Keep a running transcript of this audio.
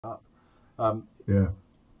up. Um, Yeah.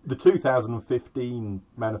 the 2015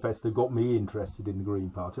 manifesto got me interested in the Green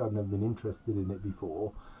Party. I've never been interested in it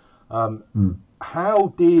before. How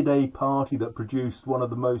did a party that produced one of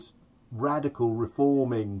the most radical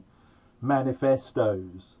reforming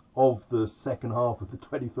manifestos of the second half of the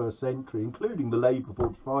 21st century, including the Labour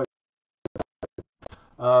 45,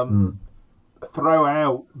 throw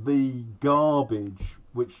out the garbage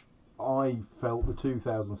which I felt the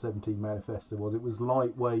 2017 manifesto was? It was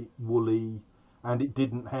lightweight, woolly, and it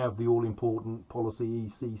didn't have the all-important policy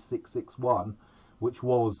EC 661, which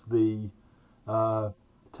was the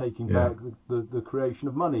taking back the creation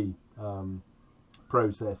of money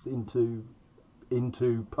process into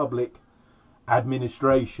public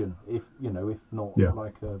administration, if not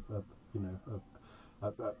like a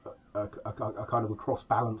kind of a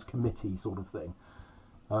cross-balance committee sort of thing.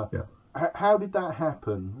 How did that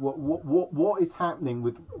happen? What is happening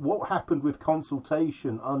with what happened with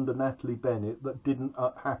consultation under Natalie Bennett that didn't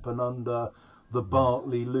happen under the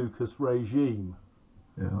Bartley Lucas regime?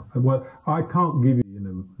 Yeah. Well, I can't give you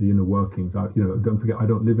the inner workings. Don't forget, I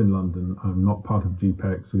don't live in London. I'm not part of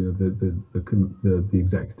GPEX, the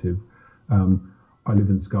executive. I live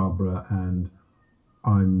in Scarborough, and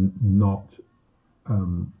I'm not.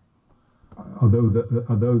 Although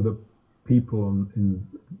the people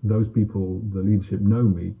the leadership know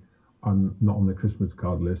me, I'm not on their Christmas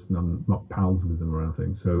card list, and I'm not pals with them or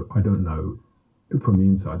anything. So I don't know from the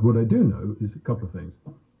inside. What I do know is a couple of things.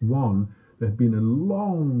 One, there's been a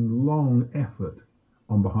long effort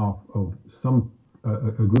on behalf of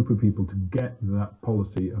a group of people to get that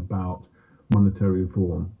policy about monetary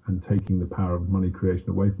reform and taking the power of money creation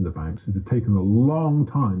away from the banks. It had taken a long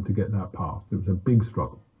time to get that passed. It was a big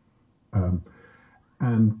struggle. And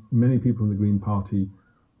many people in the Green Party,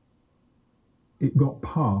 it got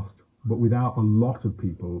passed, but without a lot of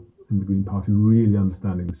people in the Green Party really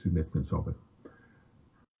understanding the significance of it.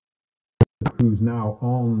 Who's now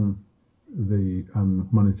on the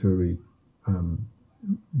monetary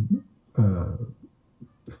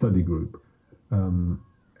study group,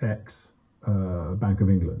 ex Bank of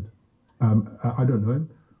England. I don't know him.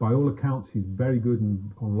 By all accounts, he's very good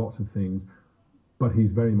on lots of things, but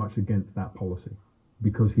he's very much against that policy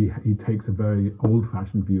because he takes a very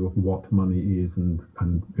old-fashioned view of what money is, and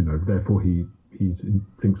therefore he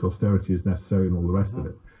thinks austerity is necessary and all the rest of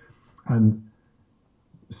it. And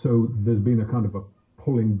so there's been a kind of a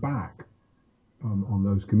pulling back on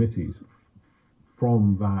those committees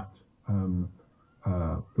from that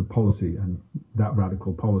the policy and that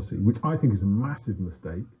radical policy, which I think is a massive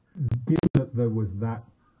mistake, given that there was that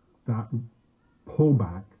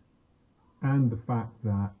pullback, and the fact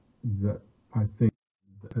that I think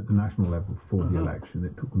at the national level for the election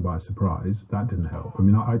it took them by surprise. That didn't help. I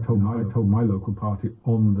mean, I told my local party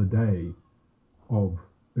on the day of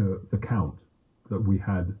the count that we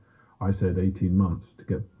had, I said 18 months to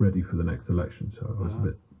get ready for the next election, so I was a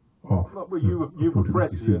bit off. Well, you were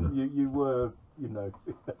prescient. You were,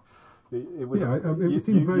 it was. Yeah, it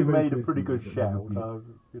seemed very made a pretty good shout.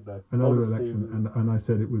 Another election, and I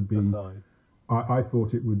said it would be. I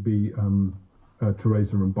thought it would be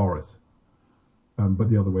Theresa and Boris, but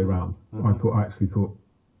the other way around. I actually thought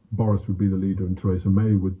Boris would be the leader and Theresa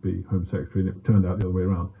May would be Home Secretary, and it turned out the other way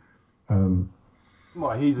around.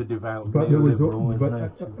 Well, he's a devout neoliberal,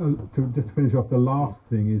 just to finish off, the last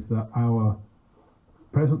thing is that our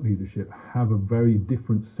present leadership have a very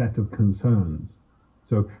different set of concerns.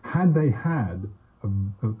 So had they had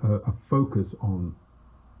a focus on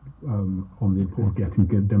the importance of getting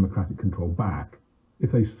democratic control back,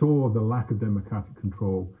 if they saw the lack of democratic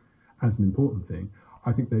control as an important thing,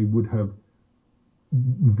 I think they would have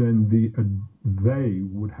they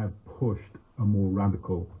would have pushed a more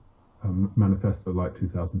radical manifesto like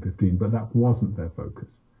 2015, but that wasn't their focus.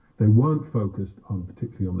 They weren't focused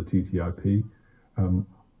particularly on the TTIP.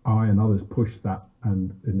 I and others pushed that,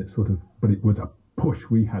 and but it was a push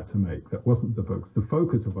we had to make. That wasn't the focus. The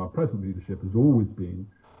focus of our present leadership has always been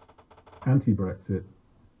anti-Brexit,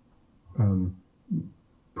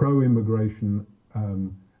 pro-immigration,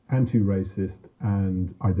 anti-racist,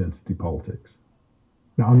 and identity politics.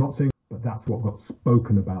 Now, I'm not saying, but that's what got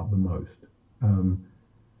spoken about the most.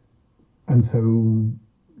 And so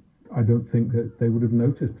I don't think that they would have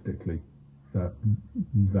noticed particularly that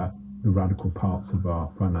the radical parts of our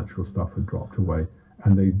financial stuff had dropped away,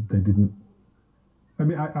 and they didn't. I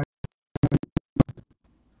mean, I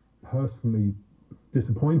personally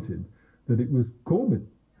disappointed that it was Corbyn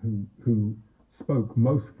who spoke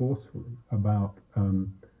most forcefully about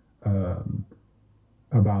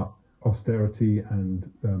austerity and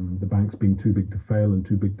the banks being too big to fail and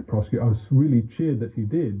too big to prosecute. I was really cheered that he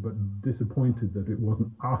did, but disappointed that it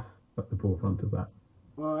wasn't us at the forefront of that.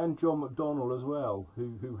 Well, and John McDonnell as well,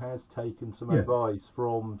 who has taken some Yeah. advice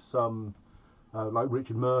from some, like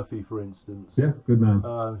Richard Murphy, for instance. Yeah, good man.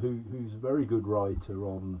 Who's a very good writer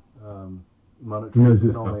on monetary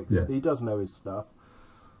economics. Yeah. He does know his stuff.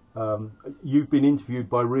 You've been interviewed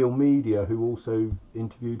by Real Media, who also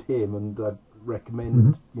interviewed him, and I'd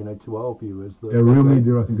recommend to our viewers that Real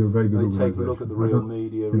Media, I think, are a very good they organisation. take a look at the Real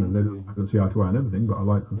Media interview. I don't see eye to eye on everything, but I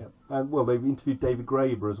like them. Yeah. And well, they've interviewed David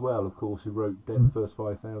Graeber as well, of course, who wrote Debt the First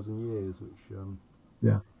 5,000 Years, which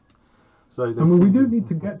yeah. So I mean, we do need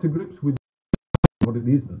to get to grips with what it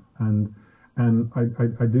isn't, and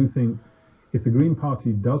I do think if the Green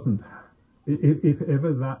Party doesn't, if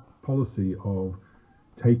ever that policy of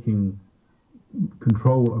taking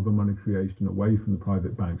control over money creation away from the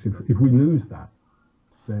private banks, if we lose that,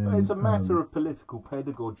 then it's a matter of political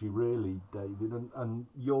pedagogy, really, David, and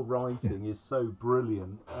your writing is so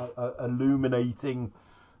brilliant, illuminating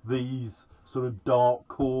these sort of dark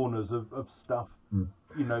corners of stuff.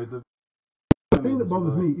 You know, the thing that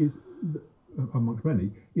bothers me is, amongst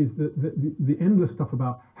many, is the endless stuff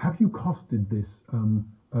about, have you costed this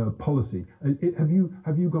policy? Have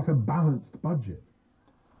you got a balanced budget?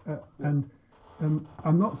 And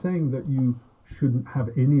I'm not saying that you shouldn't have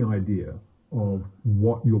any idea of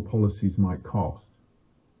what your policies might cost,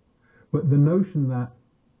 but the notion that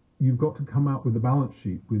you've got to come out with a balance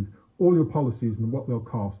sheet with all your policies and what they'll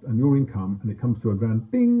cost and your income, and it comes to a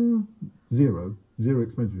grand ding, zero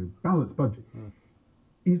expenditure, balanced budget,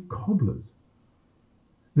 is cobblers.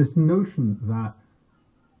 This notion that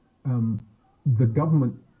the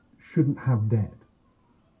government shouldn't have debt.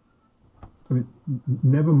 I mean,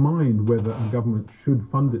 never mind whether a government should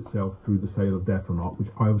fund itself through the sale of debt or not, which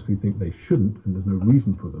I obviously think they shouldn't, and there's no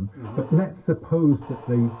reason for them. But let's suppose that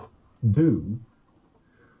they do.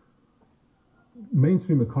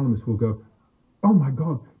 Mainstream economists will go, oh my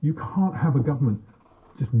God, you can't have a government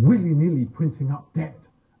just willy-nilly printing up debt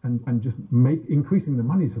and just increasing the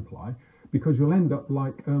money supply, because you'll end up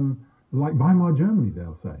like Weimar Germany,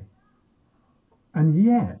 they'll say. And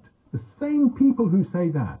yet, the same people who say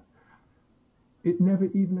that, it never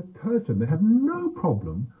even occurs to them. They have no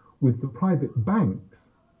problem with the private banks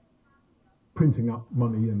printing up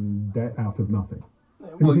money and debt out of nothing.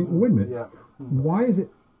 And you think, wait a minute,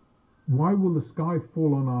 why will the sky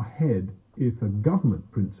fall on our head if a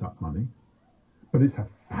government prints up money, but it's a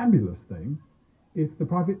fabulous thing if the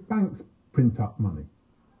private banks print up money,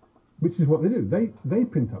 which is what they do. They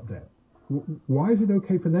print up debt. Why is it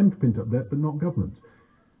okay for them to print up debt but not governments?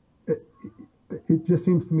 It just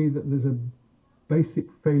seems to me that there's a basic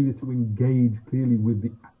failure to engage clearly with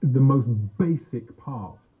the most basic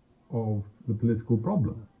part of the political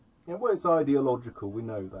problem. Yeah, well, it's ideological. We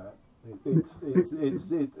know that.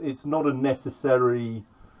 It's not a necessary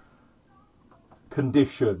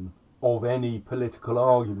condition of any political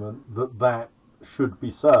argument that should be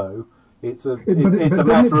so. It's a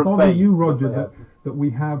matter of faith. You, Roger, that we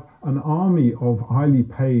have an army of highly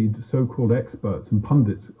paid so-called experts and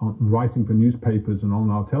pundits writing for newspapers and on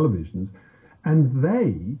our televisions, and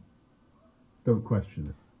they don't question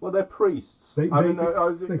it. Well, they're priests. They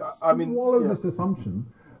swallow this assumption.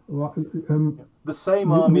 The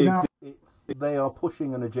same army exists. They are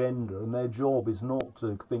pushing an agenda, and their job is not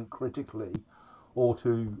to think critically or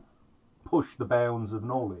to push the bounds of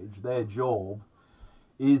knowledge. Their job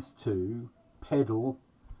is to peddle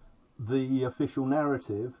the official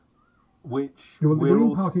narrative, which the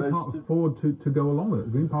Green Party can't afford to go along with it.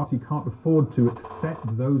 The Green Party can't afford to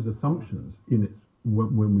accept those assumptions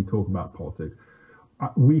when we talk about politics.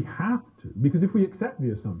 We have to, because if we accept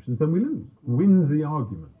the assumptions, then we lose. Wins the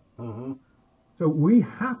argument. So we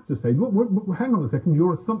have to say, look, hang on a second,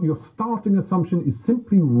 your starting assumption is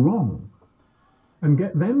simply wrong. And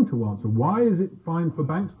get them to answer, why is it fine for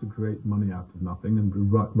banks to create money out of nothing and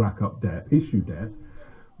rack up debt, issue debt,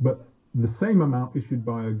 but the same amount issued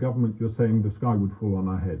by a government, you're saying the sky would fall on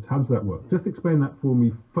our heads? How does that work? Just explain that for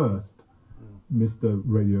me first, Mr.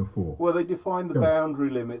 Radio 4. Well, they define the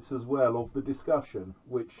boundary limits as well of the discussion,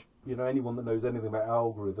 which, anyone that knows anything about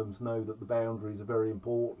algorithms know that the boundaries are very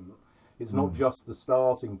important. It's not just the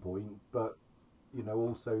starting point, but,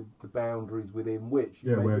 also the boundaries within which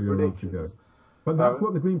you make the predictions. But that's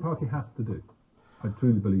what the Green Party has to do. I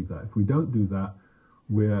truly believe that. If we don't do that,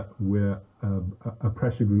 we're a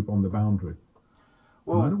pressure group on the boundary.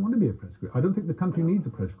 Well, and I don't want to be a pressure group. I don't think the country needs a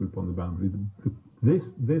pressure group on the boundary.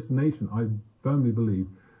 This nation, I firmly believe,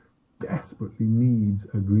 desperately needs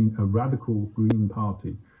a radical Green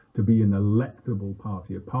Party to be an electable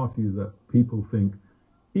party, a party that people think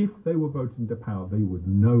if they were voted into power, they would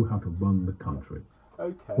know how to run the country.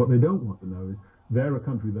 Okay. What they don't want to know is they're a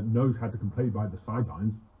country that knows how to play by the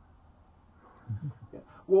sidelines. Yeah.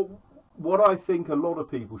 Well, what I think a lot of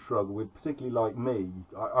people struggle with, particularly like me,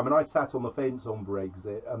 I mean, I sat on the fence on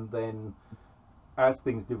Brexit, and then as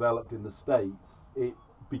things developed in the States, it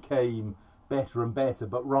became better and better.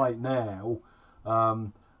 But right now,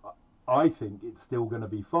 I think it's still going to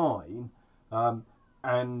be fine.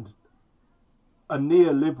 And a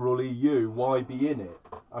neoliberal EU, why be in it?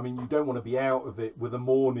 I mean, you don't want to be out of it with a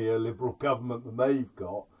more neoliberal government than they've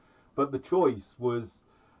got. But the choice was,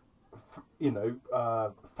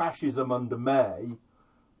 fascism under May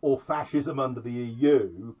or fascism under the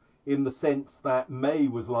EU, in the sense that May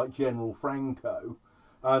was like General Franco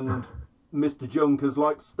and Mr. Juncker's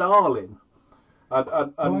like Stalin.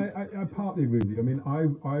 Well, I partly agree with you. I mean,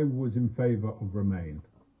 I was in favour of Remain,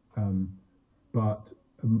 but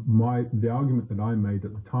the argument that I made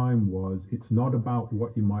at the time was it's not about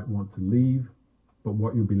what you might want to leave, but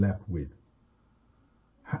what you'll be left with.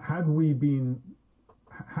 Had we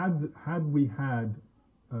had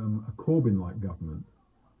a Corbyn-like government,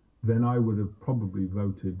 then I would have probably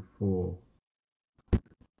voted for.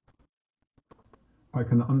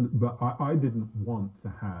 But I didn't want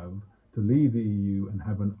to leave the EU and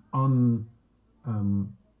have an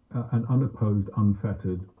unopposed,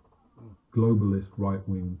 unfettered, globalist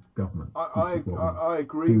right-wing government. I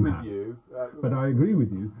agree with you. But I agree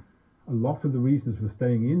with you. A lot of the reasons for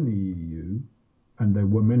staying in the EU, and there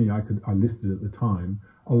were many I listed at the time,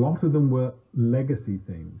 a lot of them were legacy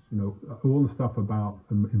things. All the stuff about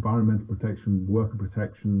environmental protection, worker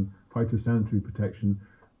protection, phytosanitary protection,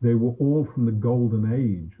 they were all from the golden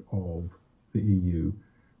age of the EU.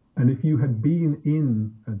 And if you had been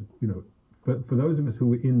in, for those of us who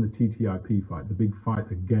were in the TTIP fight, the big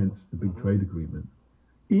fight against the big trade agreement,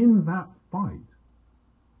 in that fight,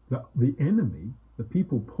 the enemy, the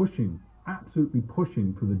people absolutely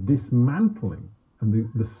pushing for the dismantling and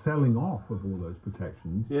the selling off of all those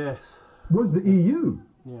protections, yes, was the EU.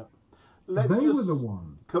 Yeah, they were the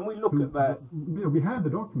ones. Can we look at that? We had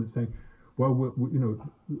the document saying, well,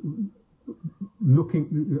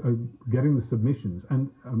 getting the submissions,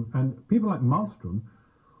 and people like Malmström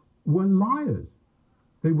were liars.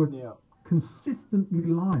 They were consistently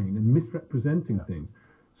lying and misrepresenting things.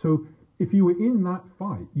 So if you were in that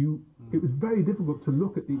fight, it was very difficult to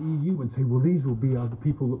look at the EU and say, well, these will be the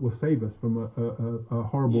people that will save us from a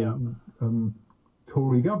horrible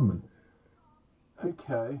Tory government.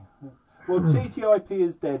 Okay. Well, TTIP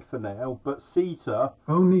is dead for now, but CETA...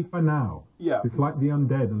 Only for now. Yeah. It's like the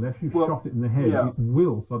undead. Unless you shot it in the head, it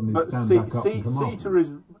will suddenly stand back up and come up. CETA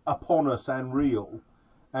is upon us and real.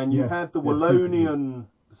 And you had the Wallonian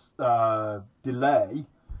delay.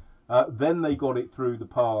 Then they got it through the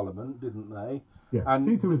Parliament, didn't they? Yeah, and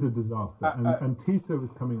CETA is a disaster, and TISA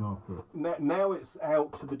is coming after it. Now it's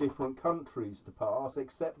out to the different countries to pass,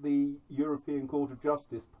 except the European Court of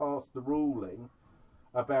Justice passed the ruling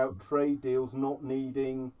about trade deals not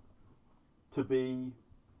needing to be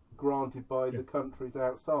granted by the countries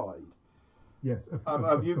outside. Yes.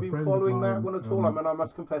 Have you been following that one at all? I mean, I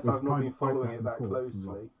must confess I've not been following it that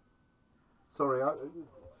closely. Sorry.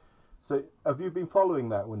 So have you been following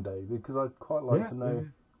that one, David? Because I'd quite like to know.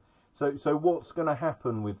 Yeah. So what's going to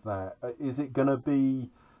happen with that? Is it going to be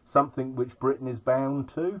something which Britain is bound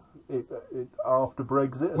to after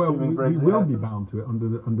Brexit? Well, assuming Brexit we will happens? be bound to it under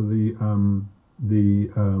the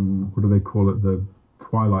what do they call it? The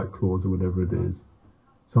Twilight Clause or whatever it is,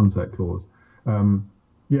 Sunset Clause.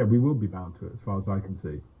 Yeah, we will be bound to it as far as I can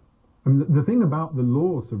see. I mean, the thing about the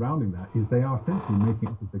laws surrounding that is they are essentially making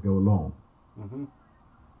it as they go along.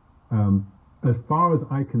 As far as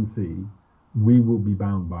I can see, we will be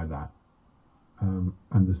bound by that. And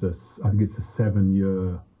I think it's a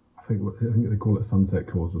 7-year, I think they call it a sunset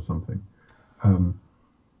clause or something.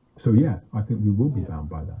 So yeah, I think we will be bound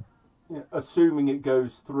by that. Yeah, assuming it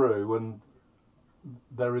goes through and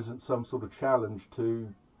there isn't some sort of challenge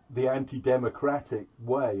to the anti-democratic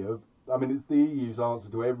way of, I mean, it's the EU's answer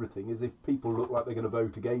to everything is if people look like they're going to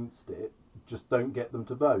vote against it, just don't get them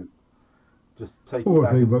to vote. Just take it back. Or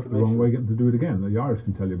if they vote the wrong way, get them to do it again. The Irish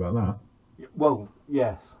can tell you about that. Well,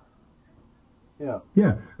 yes. Yeah.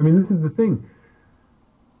 Yeah, I mean, this is the thing.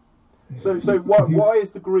 So why is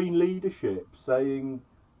the Green leadership saying,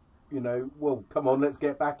 well, come on, let's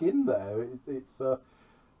get back in there? It's the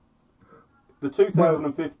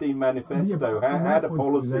 2015 manifesto had a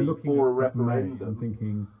policy for a referendum. I'm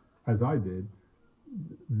thinking, as I did,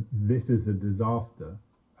 this is a disaster.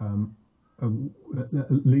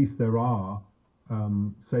 At least there are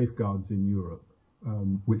safeguards in Europe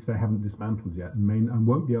which they haven't dismantled yet, and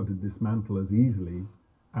won't be able to dismantle as easily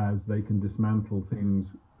as they can dismantle things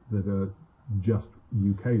that are just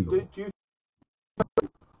UK law. Do you,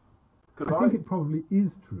 I think it probably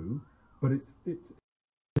is true, but it's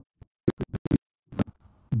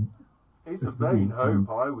a vain hope,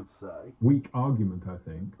 I would say. Weak argument, I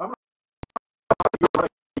think.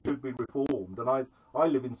 Should be reformed, and I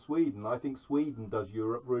live in Sweden. I think Sweden does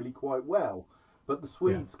Europe really quite well, but the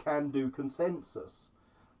Swedes can do consensus,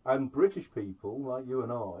 and British people like you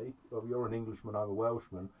and I, well, you're an Englishman, I'm a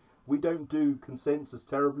Welshman, we don't do consensus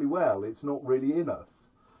terribly well. It's not really in us,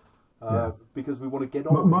 because we want to get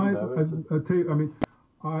on. I tell you, I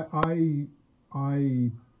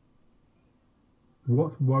mean,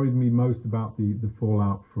 what's worried me most about the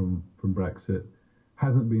fallout from Brexit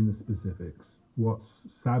hasn't been the specifics. What's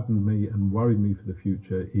saddened me and worried me for the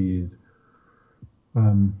future is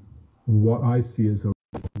what I see as a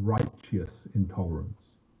righteous intolerance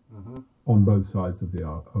on both sides of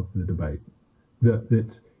the debate.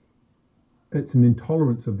 That it's an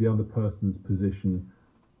intolerance of the other person's position,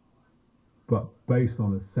 but based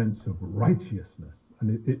on a sense of righteousness.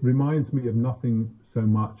 And it reminds me of nothing so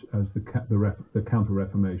much as the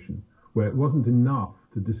Counter-Reformation, where it wasn't enough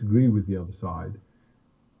to disagree with the other side.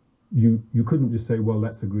 You couldn't just say, well,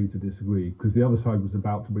 let's agree to disagree, because the other side was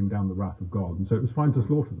about to bring down the wrath of God, and so it was fine to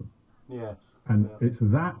slaughter them. Yes. And it's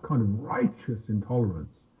that kind of righteous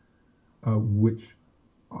intolerance which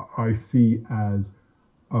I see as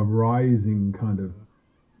a rising kind of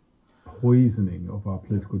poisoning of our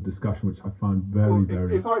political discussion, which I find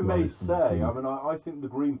very. If I may say, I mean, I think the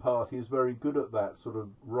Green Party is very good at that sort of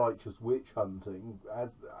righteous witch hunting,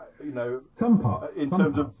 as you know, in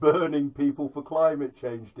terms of burning people for climate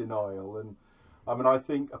change denial. And I mean, I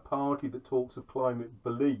think a party that talks of climate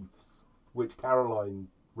beliefs, which Caroline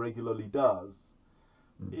regularly does,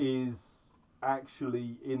 is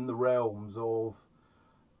actually in the realms of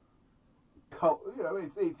cult. You know,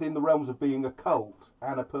 it's in the realms of being a cult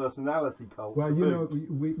and a personality cult. Well, you know,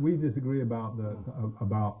 we disagree about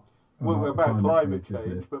climate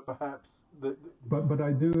change, but perhaps but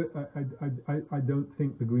I don't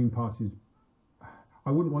think the Green Party's.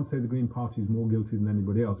 I wouldn't want to say the Green Party is more guilty than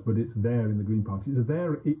anybody else, but it's there in the Green Party. It's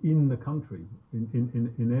there in the country,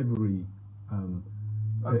 in every.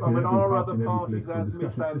 I mean, are other parties as misanthropic?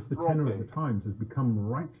 It's just the tenor of the times has become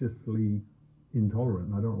righteously intolerant,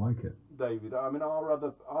 and I don't like it. David, I mean, are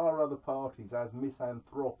other parties as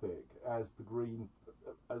misanthropic as the Green,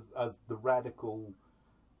 as the radical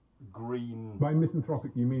Green? By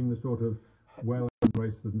misanthropic, you mean the sort of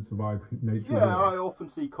race doesn't survive nature? Yeah, I often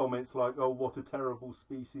see comments like, "Oh, what a terrible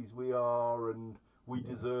species we are," and "We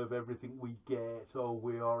deserve everything we get." Oh,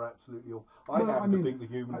 we are absolutely. I happen to think the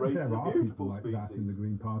human race is a beautiful species. Like that in the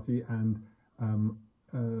Green Party, and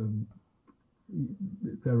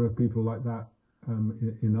there are people like that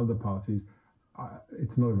in other parties.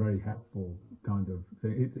 It's not a very helpful kind of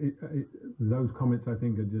thing. Those comments, I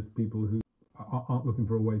think, are just people who aren't looking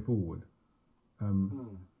for a way forward.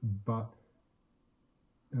 But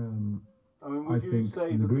I mean, would you say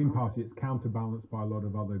in the Green Party it's counterbalanced by a lot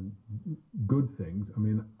of other good things. I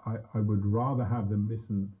mean, I would rather have the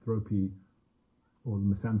misanthropy or the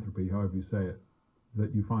misanthropy, however you say it,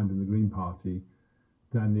 that you find in the Green Party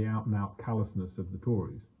than the out-and-out callousness of the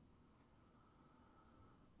Tories.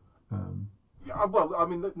 Yeah, well, I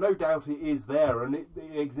mean, no doubt it is there, and it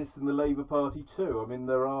exists in the Labour Party too. I mean,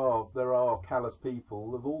 there are callous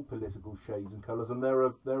people of all political shades and colours, and there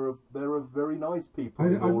are very nice people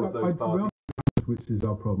in all of those parties. Which is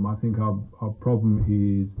our problem. I think our problem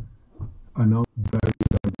is a number of very,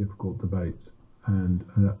 very difficult debates, and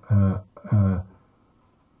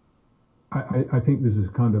I think this is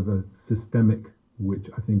kind of a systemic, which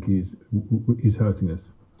I think is hurting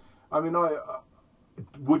us. I mean,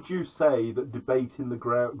 would you say that debate in the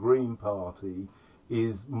Green Party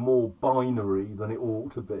is more binary than it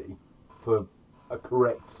ought to be for a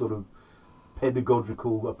correct sort of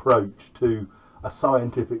pedagogical approach to a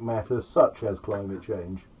scientific matter such as climate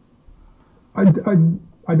change? I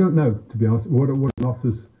don't know, to be honest. What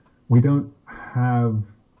offers, we don't have.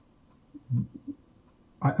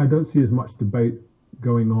 I don't see as much debate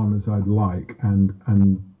going on as I'd like, and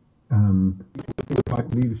like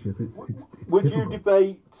leadership, it's would difficult. you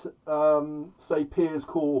debate, say, Piers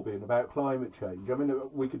Corbyn about climate change? I mean,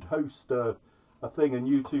 we could host a thing, and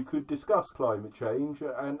you two could discuss climate change,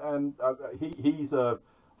 and he's a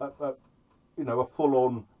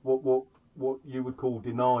full-on what you would call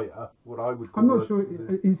denier, what I would call. I'm not sure.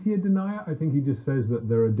 Is he a denier? I think he just says that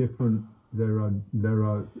there are different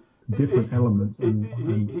elements, and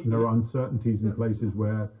there are uncertainties in places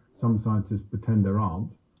where some scientists pretend there aren't.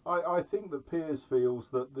 I think that Piers feels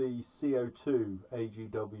that the CO2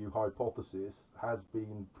 AGW hypothesis has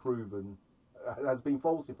been proven, has been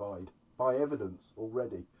falsified by evidence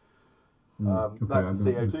already. Okay, That's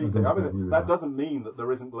the CO2 thing. I mean, that that doesn't mean that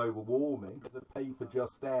there isn't global warming. There's a paper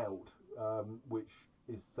just out which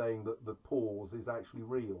is saying that the pause is actually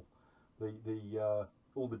real. The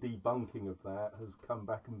all the debunking of that has come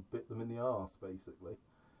back and bit them in the arse, basically.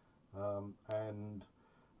 And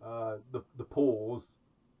the pause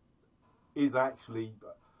is actually,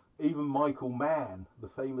 even Michael Mann, the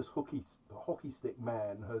famous hockey stick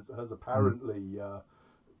man, has apparently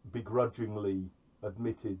begrudgingly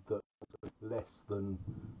admitted that less than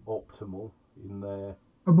optimal in their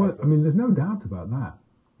But efforts. I mean, there's no doubt about that.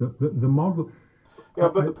 The model. Yeah,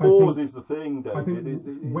 but the pause is the thing, David. I think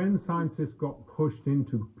when scientists got pushed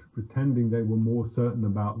into pretending they were more certain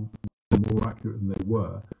about, more accurate than they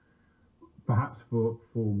were, perhaps for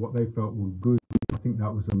what they felt were good, I think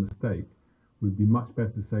that was a mistake. It would be much better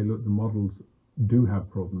to say, look, the models do have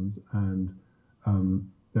problems, and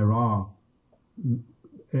there are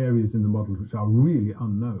areas in the models which are really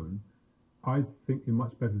unknown. I think you're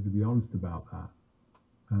much better to be honest about that.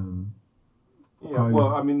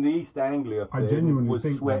 Well, I mean, the East Anglia thing was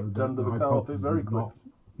swept under the carpet very quickly.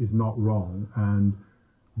 Is not wrong, and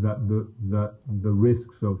that the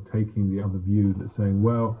risks of taking the other view, that saying,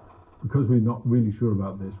 well, because we're not really sure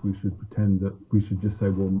about this, we should pretend that we should just say,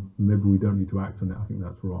 well, maybe we don't need to act on it. I think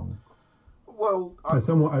that's wrong. Well, I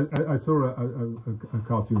saw a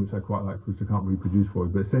cartoon which I quite like, which I can't reproduce for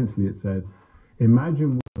you, but essentially it said,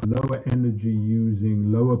 imagine a lower energy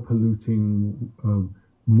using, lower polluting,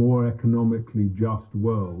 more economically just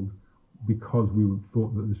world, because we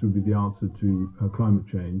thought that this would be the answer to climate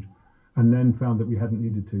change, and then found that we hadn't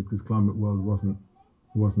needed to because climate world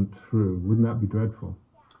wasn't true. Wouldn't that be dreadful?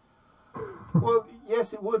 Well,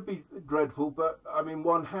 yes, it would be dreadful, but I mean,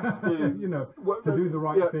 one has to, to do the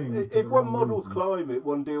right thing. If one models climate,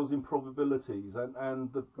 one deals in probabilities,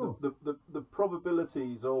 and the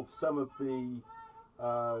probabilities of some of the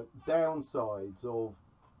downsides of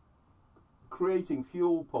creating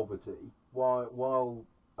fuel poverty while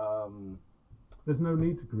there's no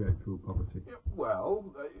need to create fuel poverty.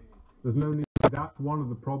 There's no need. That's one of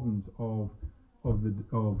the problems of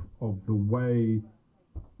the way,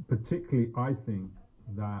 particularly I think,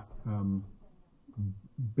 that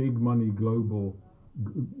big money global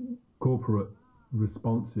corporate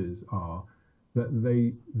responses are, that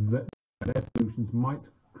their solutions might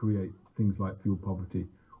create things like fuel poverty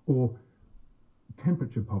or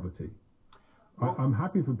temperature poverty. I'm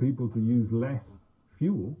happy for people to use less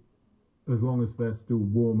fuel as long as they're still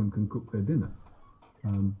warm and can cook their dinner.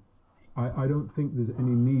 I don't think there's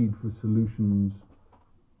any need for solutions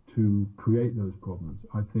to create those problems.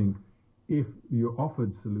 I think if you're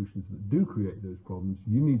offered solutions that do create those problems,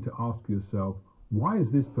 you need to ask yourself, why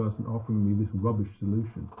is this person offering me this rubbish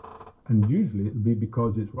solution? And usually it'll be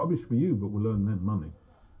because it's rubbish for you, but will earn them money.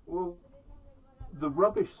 Well, the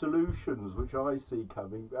rubbish solutions which I see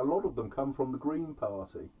coming, a lot of them come from the Green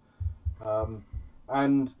Party.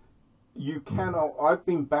 And you cannot, I've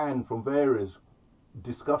been banned from various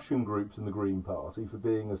discussion groups in the Green Party for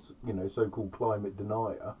being a so-called climate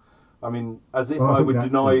denier. I mean, as if I would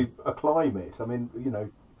deny a climate. I mean,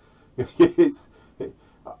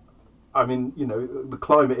 the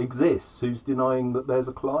climate exists. Who's denying that there's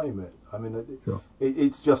a climate? I mean,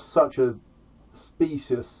 it's just such a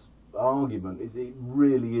specious argument. It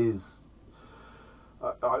really is.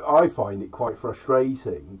 I find it quite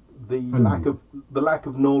frustrating, the lack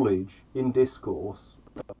of knowledge in discourse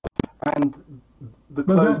and the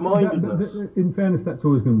closed-mindedness. In fairness, that's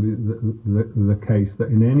always going to be the case, that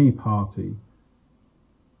in any party,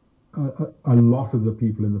 a lot of the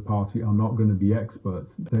people in the party are not going to be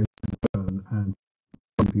experts. They learn, and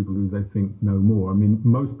people who they think know more. I mean,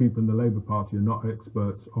 most people in the Labour Party are not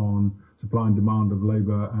experts on supply and demand of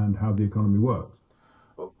labour and how the economy works.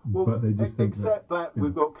 Well, but they just except that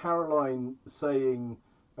we've got Caroline saying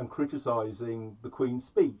and criticising the Queen's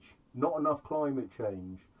speech, not enough climate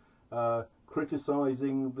change,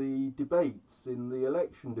 criticising the debates in the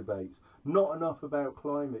election debates, not enough about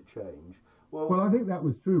climate change. Well, I think that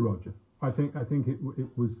was true, Roger. I think it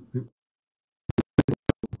was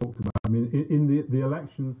talked about. I mean, in the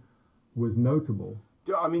election was notable.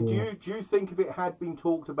 I mean, do you think if it had been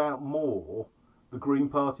talked about more, the Green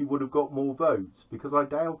Party would have got more votes? Because I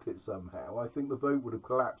doubt it somehow. I think the vote would have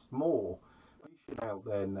collapsed more. Out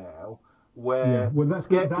there now, where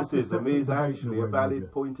scepticism is actually a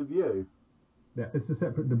valid point of view. Yeah, it's a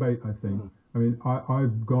separate debate, I think. I mean,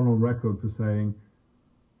 I've gone on record for saying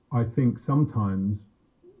I think sometimes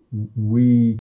we